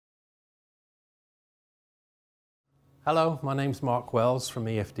Hello, my name's Mark Wells from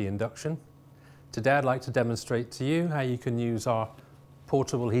EFD Induction. Today I'd like to demonstrate to you how you can use our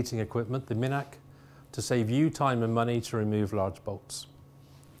portable heating equipment, the Minac, to save you time and money to remove large bolts.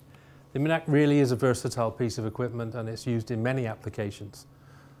 The Minac really is a versatile piece of equipment and it's used in many applications.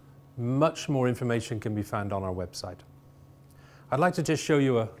 Much more information can be found on our website. I'd like to just show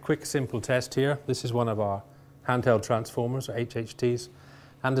you a quick simple test here. This is one of our handheld transformers, or HHTs,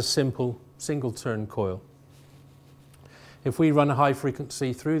 and a simple single turn coil. If we run a high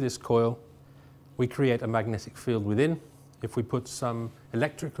frequency through this coil, we create a magnetic field within. If we put some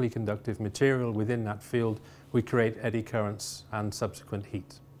electrically conductive material within that field, we create eddy currents and subsequent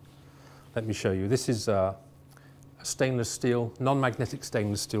heat. Let me show you. This is a stainless steel, non-magnetic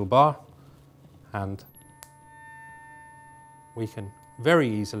stainless steel bar, and we can very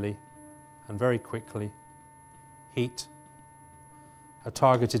easily and very quickly heat a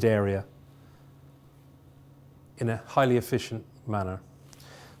targeted area in a highly efficient manner.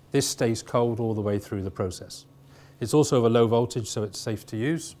 This stays cold all the way through the process. It's also of a low voltage, so it's safe to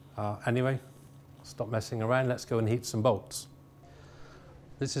use. Anyway, stop messing around, let's go and heat some bolts.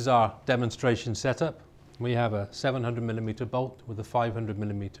 This is our demonstration setup. We have a 700mm bolt with a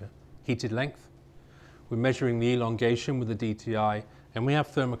 500mm heated length. We're measuring the elongation with the DTI, and we have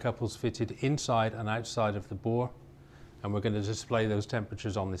thermocouples fitted inside and outside of the bore, and we're going to display those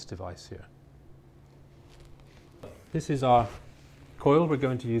temperatures on this device here. This is our coil we're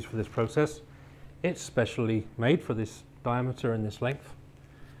going to use for this process. It's specially made for this diameter and this length,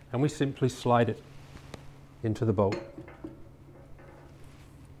 and we simply slide it into the bolt.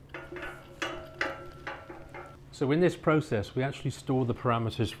 So in this process we actually store the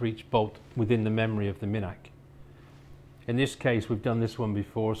parameters for each bolt within the memory of the Minac. In this case we've done this one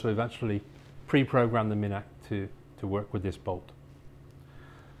before, so we've actually pre-programmed the Minac to work with this bolt.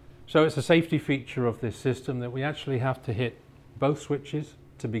 So it's a safety feature of this system that we actually have to hit both switches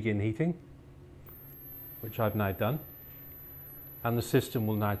to begin heating, which I've now done, and the system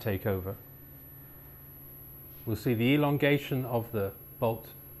will now take over. We'll see the elongation of the bolt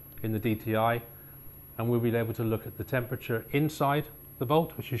in the DTI, and we'll be able to look at the temperature inside the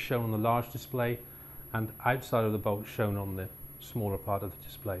bolt, which is shown on the large display, and outside of the bolt shown on the smaller part of the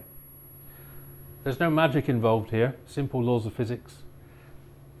display. There's no magic involved here, simple laws of physics.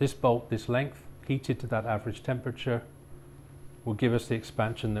 This bolt, this length, heated to that average temperature, will give us the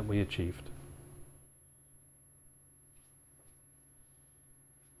expansion that we achieved.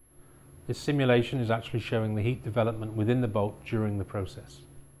 This simulation is actually showing the heat development within the bolt during the process.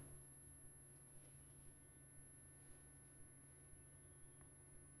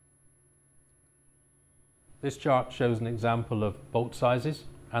 This chart shows an example of bolt sizes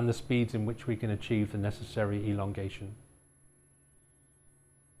and the speeds in which we can achieve the necessary elongation.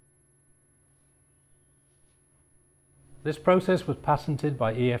 This process was patented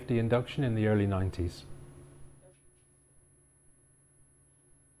by EFD Induction in the early 90s.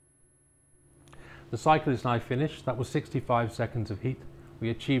 The cycle is now finished. That was 65 seconds of heat.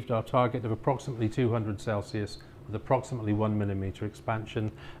 We achieved our target of approximately 200 Celsius with approximately 1mm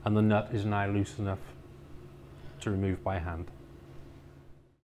expansion, and the nut is now loose enough to remove by hand.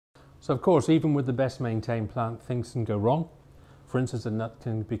 So of course, even with the best maintained plant, things can go wrong. For instance, a nut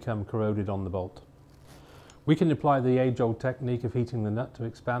can become corroded on the bolt. We can apply the age-old technique of heating the nut to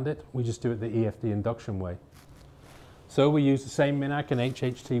expand it. We just do it the EFD induction way. So we use the same Minac and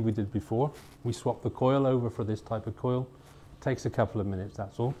HHT we did before. We swap the coil over for this type of coil. It takes a couple of minutes,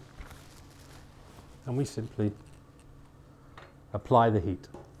 that's all. And we simply apply the heat.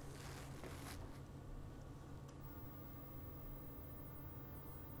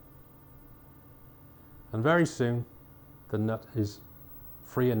 And very soon the nut is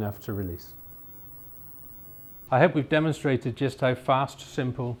free enough to release. I hope we've demonstrated just how fast,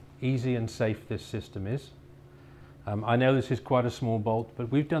 simple, easy and safe this system is. I know this is quite a small bolt,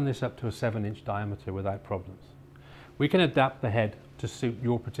 but we've done this up to a 7-inch diameter without problems. We can adapt the head to suit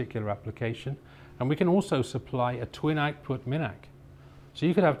your particular application, and we can also supply a twin output Minac. So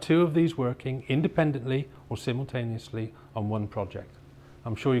you could have two of these working independently or simultaneously on one project.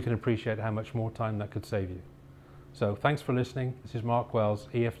 I'm sure you can appreciate how much more time that could save you. So thanks for listening. This is Mark Wells,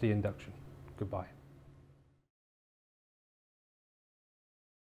 EFD Induction. Goodbye.